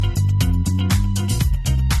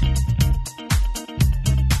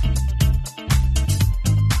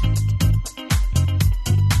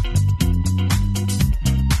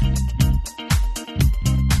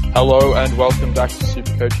Hello and welcome back to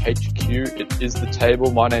Supercoach HQ. It is the table.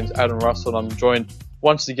 My name's Adam Russell and I'm joined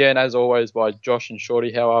once again, as always, by Josh and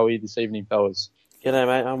Shorty. How are we this evening, fellas? G'day,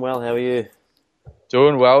 mate. I'm well. How are you?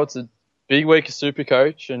 Doing well. It's a big week of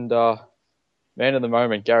Supercoach and man of the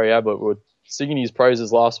moment, Gary Ablett, we were singing his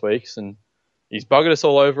praises last week and he's buggered us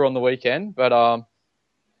all over on the weekend. But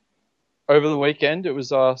over the weekend, it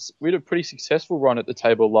was we had a pretty successful run at the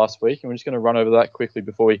table last week and we're just going to run over that quickly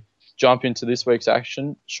before we jump into this week's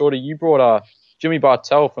action. Shorty, you brought Jimmy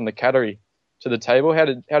Bartel from the Cattery to the table.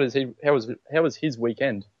 How was his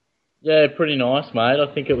weekend? Yeah, pretty nice, mate.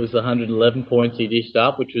 I think it was 111 points he dished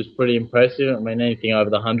up, which was pretty impressive. I mean, anything over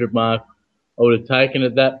the 100 mark, I would have taken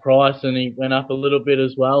at that price, and he went up a little bit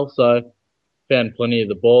as well. So found plenty of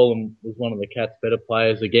the ball and was one of the Cats' better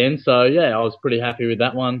players again. So yeah, I was pretty happy with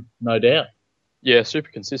that one, no doubt. Yeah, super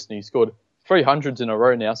consistent. He scored 300s in a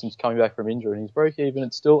row now since coming back from injury, and he's broke even.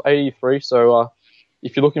 It's still 83. So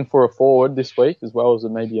if you're looking for a forward this week, as well as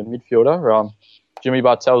maybe a midfielder, Jimmy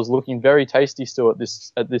Bartel is looking very tasty still at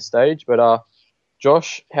this stage. But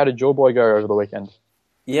Josh, how did your boy go over the weekend?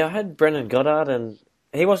 Yeah, I had Brendan Goddard, and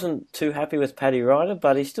he wasn't too happy with Paddy Ryder,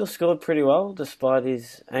 but he still scored pretty well despite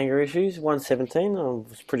his anger issues. 117, I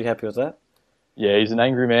was pretty happy with that. Yeah, he's an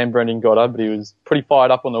angry man, Brendan Goddard, but he was pretty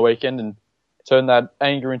fired up on the weekend and turned that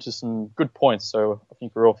anger into some good points. So I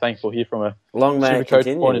think we're all thankful here from a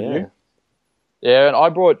Supercoach point of view. Yeah, and I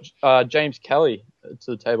brought James Kelly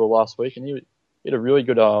to the table last week, and he had a really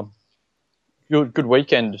good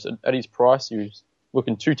weekend at his price. He was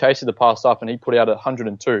looking too tasty to pass up, and he put out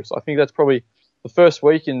 102. So I think that's probably the first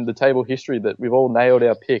week in the table history that we've all nailed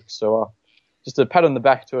our picks. So just a pat on the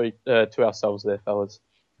back to ourselves there, fellas.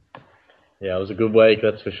 Yeah, it was a good week,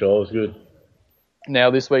 that's for sure. It was good.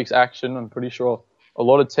 Now this week's action, I'm pretty sure a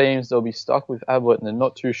lot of teams, they'll be stuck with Ablett and they're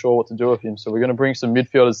not too sure what to do with him. So we're going to bring some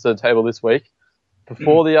midfielders to the table this week.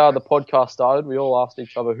 Before the podcast started, we all asked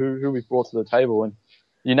each other who we brought to the table, and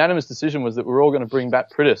the unanimous decision was that we're all going to bring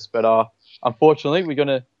Matt Priddis. But unfortunately, we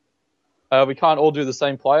can't all do the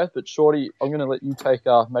same player. But Shorty, I'm going to let you take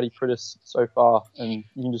Matty Priddis so far, and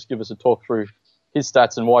you can just give us a talk through his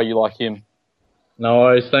stats and why you like him. No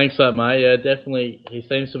worries, thanks for that, mate. Yeah, definitely, he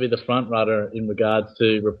seems to be the front runner in regards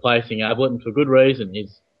to replacing Ablett, and for good reason.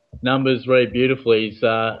 His numbers read beautifully. He's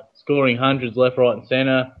scoring hundreds left, right, and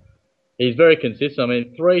centre. He's very consistent. I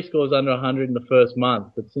mean, 3 scores under 100 in the first month,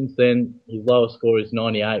 but since then, his lowest score is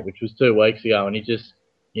 98, which was 2 weeks ago, and he just,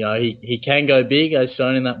 he can go big, as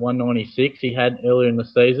shown in that 196 he had earlier in the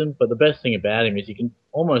season, but the best thing about him is you can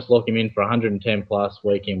almost lock him in for 110 plus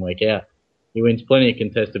week in, week out. He wins plenty of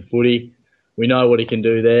contested footy. We know what he can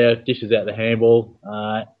do there, dishes out the handball.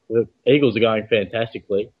 The Eagles are going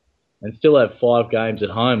fantastically and still have 5 games at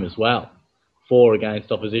home as well, 4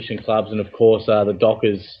 against opposition clubs, and of course the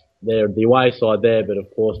Dockers, they're the away side there, but of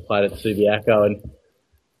course played at Subiaco, and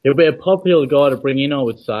he'll be a popular guy to bring in, I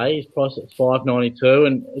would say. He's priced at $5.92,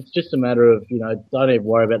 and it's just a matter of, don't even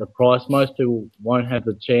worry about the price. Most people won't have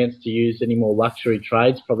the chance to use any more luxury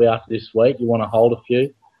trades probably after this week. You want to hold a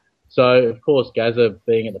few. So, of course, Gazza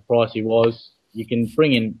being at the price he was, you can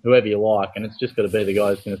bring in whoever you like, and it's just got to be the guy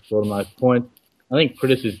who's going to score the most points. I think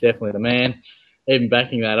Priddis is definitely the man. Even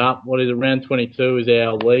backing that up, what is it, round 22 is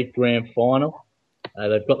our league grand final.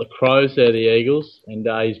 They've got the Crows there, the Eagles, and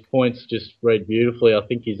his points just read beautifully. I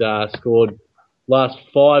think he's scored last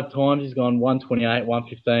 5 times. He's gone 128,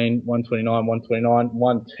 115, 129, 129,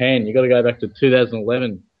 110. You've got to go back to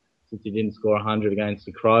 2011 since he didn't score 100 against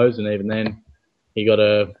the Crows, and even then he got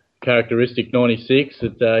a characteristic 96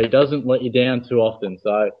 that he doesn't let you down too often.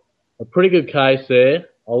 So a pretty good case there.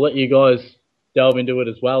 I'll let you guys delve into it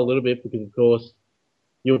as well a little bit because, of course,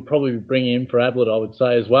 you'll probably bring him for Ablett, I would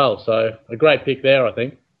say, as well. So a great pick there, I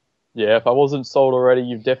think. Yeah, if I wasn't sold already,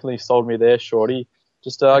 you've definitely sold me there, Shorty.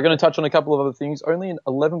 Just going to touch on a couple of other things. Only in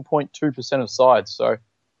 11.2% of sides. So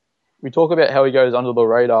we talk about how he goes under the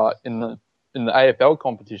radar in the AFL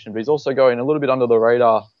competition, but he's also going a little bit under the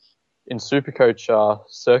radar in Supercoach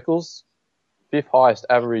circles. 5th highest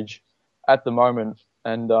average at the moment.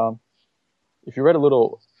 And if you read a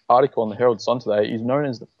little article on the Herald Sun today, he's known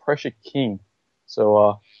as the pressure king.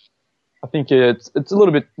 So I think it's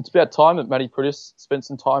about time that Matty Priddis spent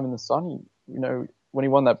some time in the sun. When he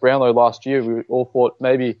won that Brownlow last year, we all thought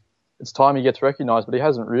maybe it's time he gets recognised, but he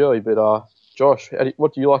hasn't really. But Josh,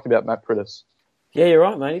 what do you like about Matt Priddis? Yeah, you're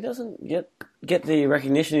right, mate. He doesn't get the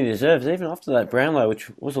recognition he deserves, even after that Brownlow,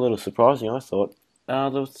 which was a little surprising, I thought.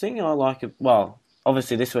 The thing I like,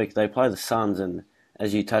 obviously this week they play the Suns, and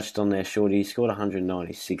as you touched on there, Shorty, he scored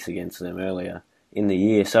 196 against them earlier in the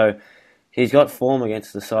year. So he's got form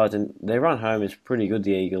against the sides, and their run home is pretty good,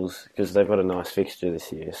 the Eagles, because they've got a nice fixture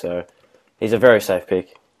this year. So he's a very safe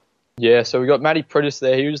pick. Yeah, so we got Matty Pritis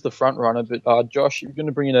there. He was the front runner, but Josh, you're going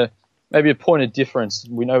to bring in maybe a point of difference.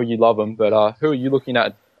 We know you love him, but who are you looking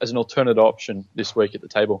at as an alternate option this week at the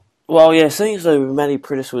table? Well, yeah, seeing as though Matty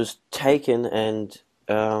Pritis was taken, and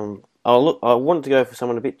I wanted to go for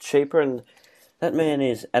someone a bit cheaper, and that man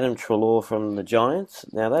is Adam Treloar from the Giants.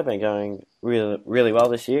 Now, they've been going really, really well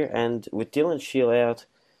this year, and with Dylan Shiel out,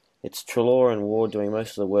 it's Treloar and Ward doing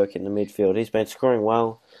most of the work in the midfield. He's been scoring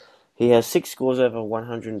well. He has 6 scores over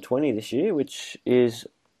 120 this year,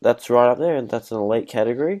 that's right up there, and that's an elite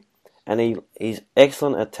category. And he's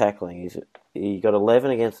excellent at tackling. He got 11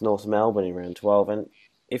 against North Melbourne in round 12, and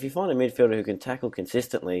if you find a midfielder who can tackle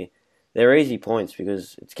consistently, they're easy points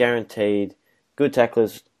because it's guaranteed. Good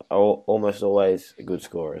tacklers are almost always good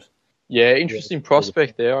scorers. Yeah, interesting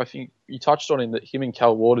prospect there. I think you touched on him and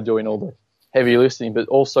Cal Ward are doing all the heavy lifting, but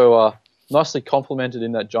also nicely complemented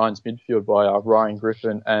in that Giants midfield by Ryan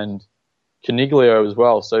Griffin and Caniglio as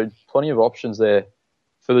well. So plenty of options there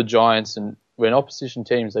for the Giants. And when opposition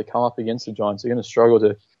teams, they come up against the Giants, they're going to struggle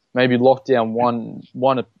to maybe lock down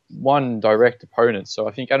one direct opponent. So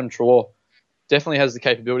I think Adam Treloar definitely has the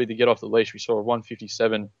capability to get off the leash. We saw a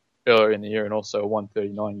 157 earlier in the year and also a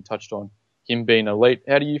 139. You touched on him being elite.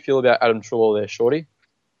 How do you feel about Adam Treloar there, Shorty?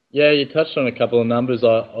 Yeah, you touched on a couple of numbers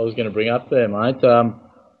I was going to bring up there, mate.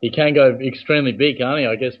 He can go extremely big, can't he?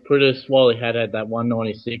 I guess Pritis, while he had that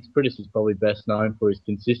 196, Pritis is probably best known for his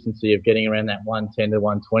consistency of getting around that 110 to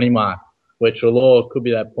 120 mark, where Treloar could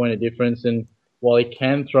be that point of difference. And while he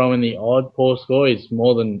can throw in the odd poor score, he's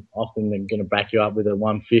more than often than going to back you up with a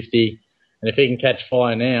 150. And if he can catch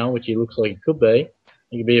fire now, which he looks like he could be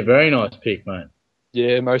a very nice pick, mate.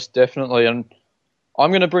 Yeah, most definitely. And I'm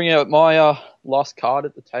going to bring out my last card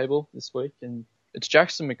at the table this week, and it's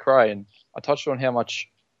Jackson Macrae. And I touched on how much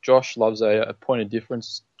Josh loves a point of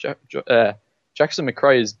difference. Jackson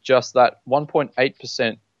Macrae is just that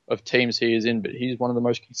 1.8% of teams he is in, but he's one of the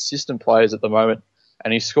most consistent players at the moment,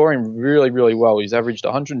 and he's scoring really, really well. He's averaged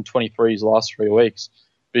 123 his last 3 weeks.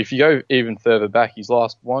 But if you go even further back, his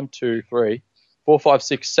last 1, 2, 3, 4, 5,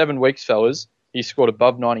 6, 7 weeks, fellas, he scored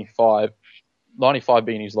above 95, 95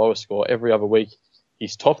 being his lowest score. Every other week,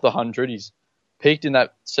 he's topped the 100. He's peaked in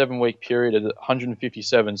that 7-week period at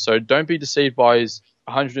 157. So don't be deceived by his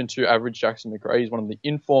 102 average. Jackson Macrae. He's one of the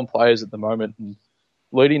informed players at the moment and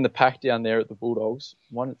leading the pack down there at the Bulldogs.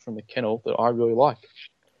 One from the kennel that I really like.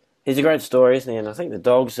 He's a great story, isn't he? And I think the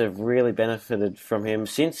Dogs have really benefited from him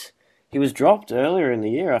since he was dropped earlier in the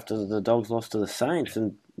year after the Dogs lost to the Saints.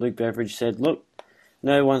 And Luke Beveridge said, look,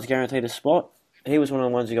 no one's guaranteed a spot. He was one of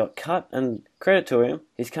the ones who got cut, and credit to him,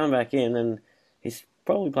 he's come back in and he's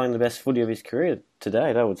probably playing the best footy of his career to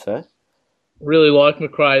date, I would say. Really like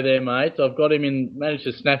Macrae there, mate. I've got him managed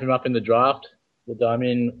to snap him up in the draft that I'm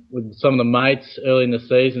in with some of the mates early in the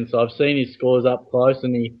season, so I've seen his scores up close,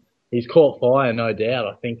 and he's caught fire, no doubt.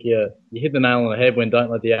 I think you hit the nail on the head when don't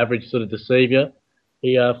let the average sort of deceive you.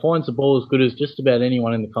 He finds the ball as good as just about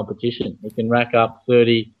anyone in the competition. He can rack up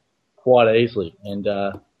 30 quite easily, and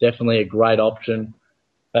definitely a great option.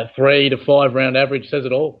 That 3 to 5 round average says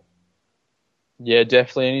it all. Yeah,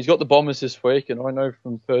 definitely. And he's got the Bombers this week, and I know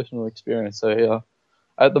from personal experience. So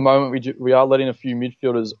at the moment, we are letting a few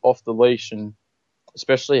midfielders off the leash, and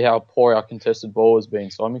especially how poor our contested ball has been.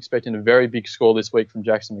 So I'm expecting a very big score this week from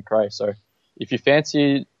Jackson Macrae. So if you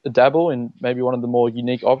fancy a dabble in maybe one of the more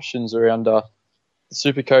unique options around the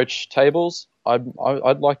Supercoach tables,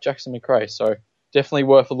 I'd like Jackson Macrae. So definitely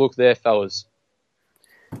worth a look there, fellas.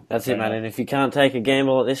 That's it, man. And if you can't take a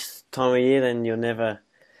gamble at this time of year, then you're never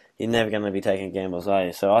going to be taking gambles, are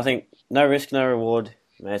you? So I think no risk, no reward.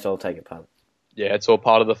 May as well take a punt. Yeah, it's all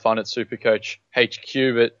part of the fun at Supercoach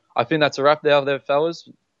HQ. But I think that's a wrap there, fellas.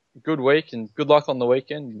 Good week and good luck on the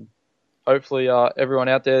weekend. And hopefully everyone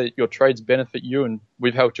out there, your trades benefit you, and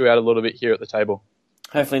we've helped you out a little bit here at the table.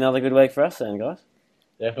 Hopefully another good week for us then, guys.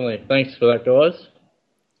 Definitely. Thanks for that, guys.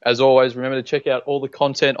 As always, remember to check out all the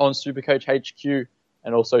content on Supercoach HQ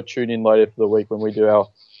and also tune in later for the week when we do our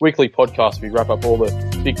weekly podcast. We wrap up all the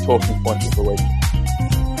big talking points of the week.